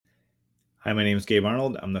Hi, my name is Gabe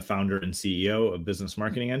Arnold. I'm the founder and CEO of Business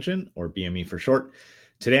Marketing Engine, or BME for short.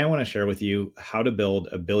 Today, I want to share with you how to build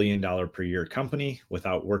a $1 billion per year company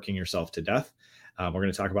without working yourself to death. We're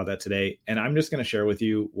going to talk about that today. And I'm just going to share with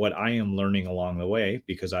you what I am learning along the way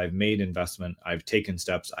because I've made investment, I've taken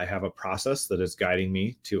steps, I have a process that is guiding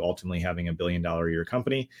me to ultimately having a $1 billion a year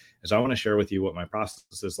company. And so I want to share with you what my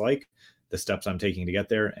process is like, the steps I'm taking to get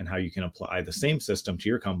there, and how you can apply the same system to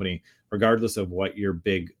your company, regardless of what your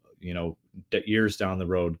big years down the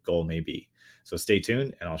road goal may be. So stay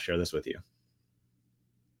tuned and I'll share this with you.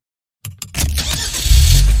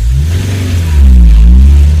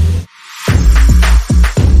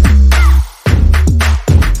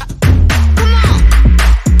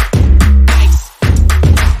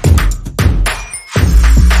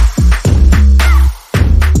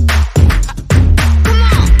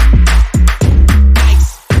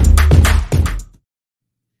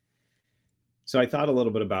 So I thought a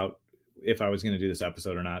little bit about if I was going to do this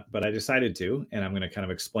episode or not, but I decided to, and I'm going to kind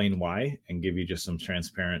of explain why and give you just some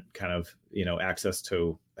transparent kind of, access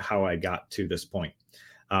to how I got to this point.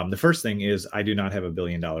 The first thing is I do not have a $1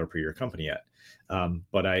 billion per year company yet,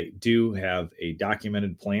 but I do have a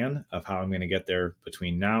documented plan of how I'm going to get there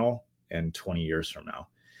between now and 20 years from now.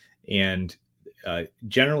 And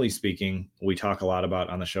generally speaking, we talk a lot about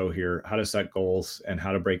on the show here how to set goals and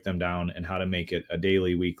how to break them down and how to make it a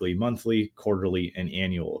daily, weekly, monthly, quarterly, and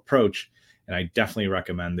annual approach. And I definitely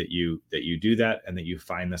recommend that you do that and that you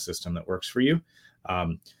find the system that works for you.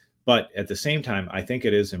 But at the same time, I think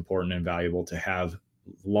it is important and valuable to have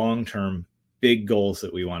long-term big goals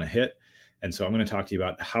that we want to hit. And so I'm going to talk to you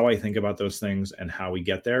about how I think about those things and how we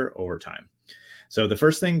get there over time. So the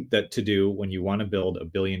first thing to do when you want to build a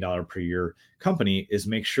 $1 billion per year company is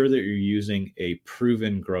make sure that you're using a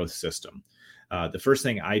proven growth system. The first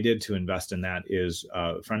thing I did to invest in that is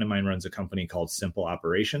a friend of mine runs a company called Simple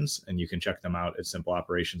Operations, and you can check them out at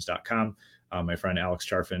simpleoperations.com. My friend Alex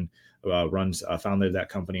Charfin founded that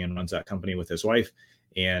company and runs that company with his wife,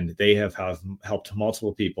 and they have helped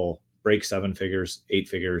multiple people break 7 figures, 8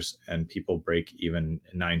 figures, and people break even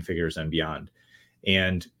 9 figures and beyond.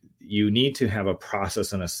 And you need to have a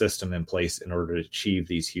process and a system in place in order to achieve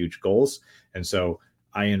these huge goals. And so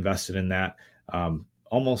I invested in that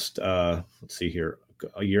almost, a year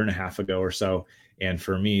and a half ago or so. And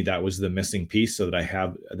for me, that was the missing piece so that I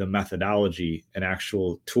have the methodology and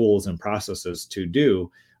actual tools and processes to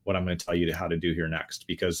do what I'm going to tell you how to do here next.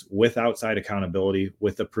 Because with outside accountability,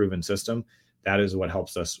 with a proven system, that is what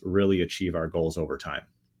helps us really achieve our goals over time.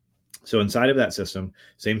 So inside of that system,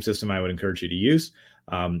 same system I would encourage you to use,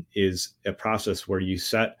 is a process where you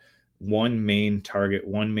set one main target,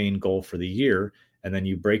 one main goal for the year, and then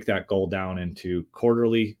you break that goal down into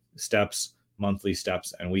quarterly steps, monthly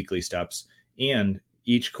steps, and weekly steps. And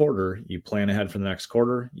each quarter, you plan ahead for the next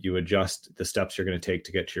quarter, you adjust the steps you're going to take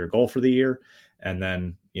to get to your goal for the year. And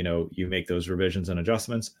then, you make those revisions and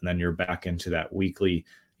adjustments, and then you're back into that weekly,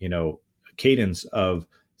 cadence of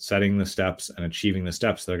setting the steps and achieving the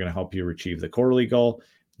steps that are going to help you achieve the quarterly goal,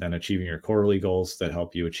 then achieving your quarterly goals that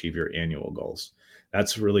help you achieve your annual goals.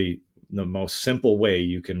 That's really the most simple way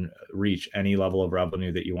you can reach any level of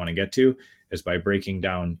revenue that you want to get to, is by breaking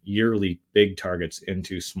down yearly big targets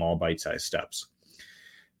into small bite-sized steps.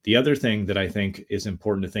 The other thing that I think is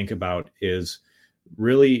important to think about is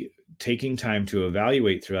really taking time to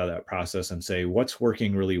evaluate throughout that process and say, what's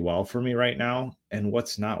working really well for me right now and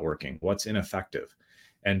what's not working, what's ineffective.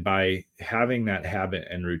 And by having that habit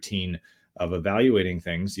and routine of evaluating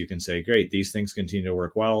things, you can say, great, these things continue to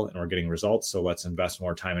work well and we're getting results, so let's invest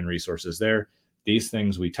more time and resources there. These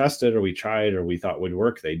things we tested or we tried or we thought would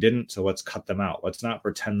work, they didn't, so let's cut them out. Let's not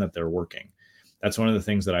pretend that they're working. That's one of the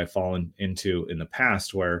things that I've fallen into in the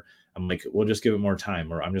past, where I'm like, we'll just give it more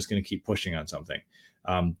time, or I'm just going to keep pushing on something.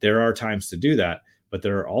 There are times to do that, but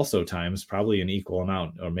there are also times, probably an equal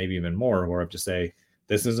amount or maybe even more, where I have to say,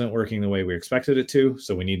 this isn't working the way we expected it to,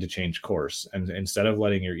 so we need to change course. And instead of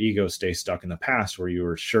letting your ego stay stuck in the past where you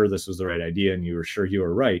were sure this was the right idea and you were sure you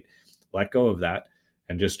were right, let go of that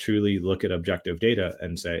and just truly look at objective data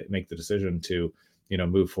and make the decision to,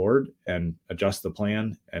 move forward and adjust the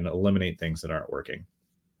plan and eliminate things that aren't working.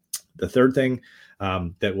 The third thing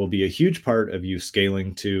that will be a huge part of you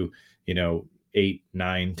scaling to, 8,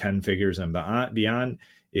 9, 10 figures and beyond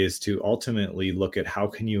is to ultimately look at how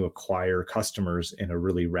can you acquire customers in a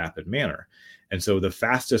really rapid manner. And so the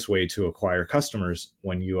fastest way to acquire customers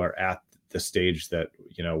when you are at the stage that,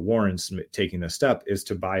 Warren's taking this step is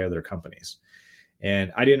to buy other companies.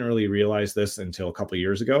 And I didn't really realize this until a couple of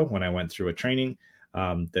years ago when I went through a training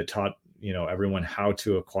that taught, everyone how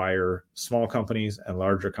to acquire small companies and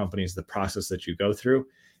larger companies, the process that you go through.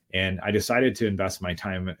 And I decided to invest my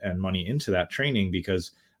time and money into that training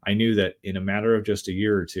because I knew that in a matter of just a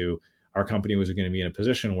year or two, our company was going to be in a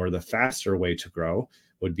position where the faster way to grow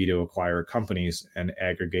would be to acquire companies and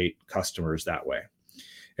aggregate customers that way.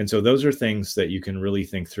 And so those are things that you can really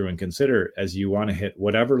think through and consider as you want to hit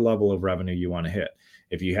whatever level of revenue you want to hit.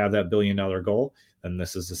 If you have that $1 billion goal, then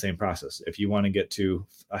this is the same process. If you want to get to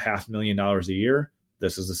 $500,000 a year,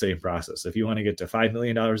 this is the same process. If you want to get to $5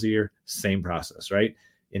 million a year, same process, right?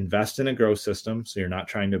 Invest in a growth system so you're not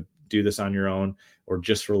trying to do this on your own or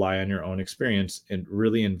just rely on your own experience, and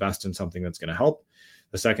really invest in something that's going to help.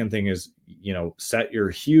 The second thing is, set your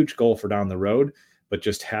huge goal for down the road, but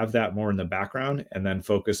just have that more in the background and then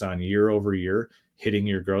focus on year over year hitting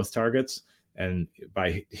your growth targets. And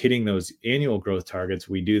by hitting those annual growth targets,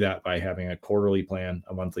 we do that by having a quarterly plan,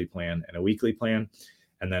 a monthly plan, and a weekly plan.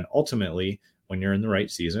 And then ultimately, when you're in the right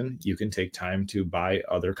season, you can take time to buy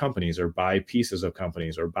other companies or buy pieces of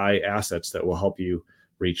companies or buy assets that will help you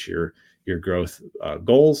reach your growth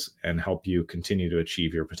goals and help you continue to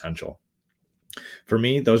achieve your potential. For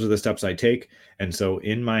me, those are the steps I take. And so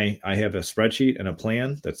I have a spreadsheet and a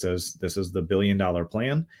plan that says this is the $1 billion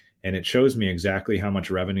plan. And it shows me exactly how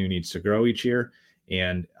much revenue needs to grow each year.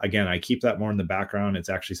 And again, I keep that more in the background. It's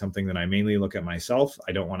actually something that I mainly look at myself.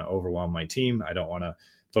 I don't want to overwhelm my team. I don't want to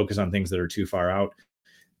focus on things that are too far out.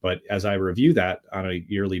 But as I review that on a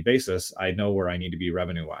yearly basis, I know where I need to be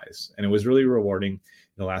revenue wise. And it was really rewarding in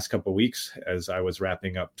the last couple of weeks as I was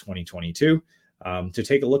wrapping up 2022 to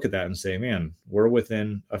take a look at that and say, man, we're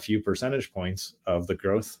within a few percentage points of the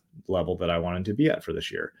growth level that I wanted to be at for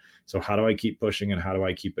this year. So how do I keep pushing and how do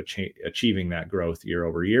I keep achieving that growth year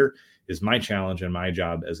over year is my challenge and my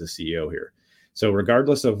job as a CEO here. So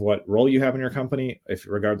regardless of what role you have in your company,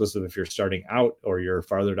 regardless of if you're starting out or you're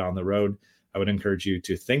farther down the road, I would encourage you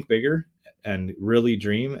to think bigger and really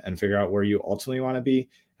dream and figure out where you ultimately want to be.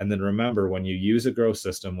 And then remember, when you use a growth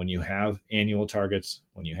system, when you have annual targets,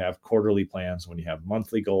 when you have quarterly plans, when you have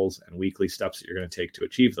monthly goals and weekly steps that you're going to take to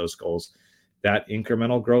achieve those goals, that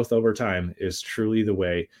incremental growth over time is truly the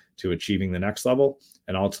way to achieving the next level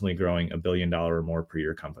and ultimately growing $1 billion or more per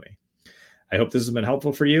year company. I hope this has been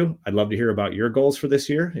helpful for you. I'd love to hear about your goals for this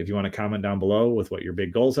year. If you want to comment down below with what your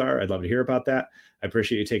big goals are, I'd love to hear about that. I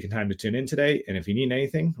appreciate you taking time to tune in today. And if you need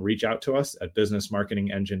anything, reach out to us at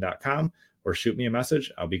businessmarketingengine.com or shoot me a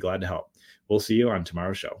message. I'll be glad to help. We'll see you on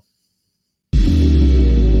tomorrow's show.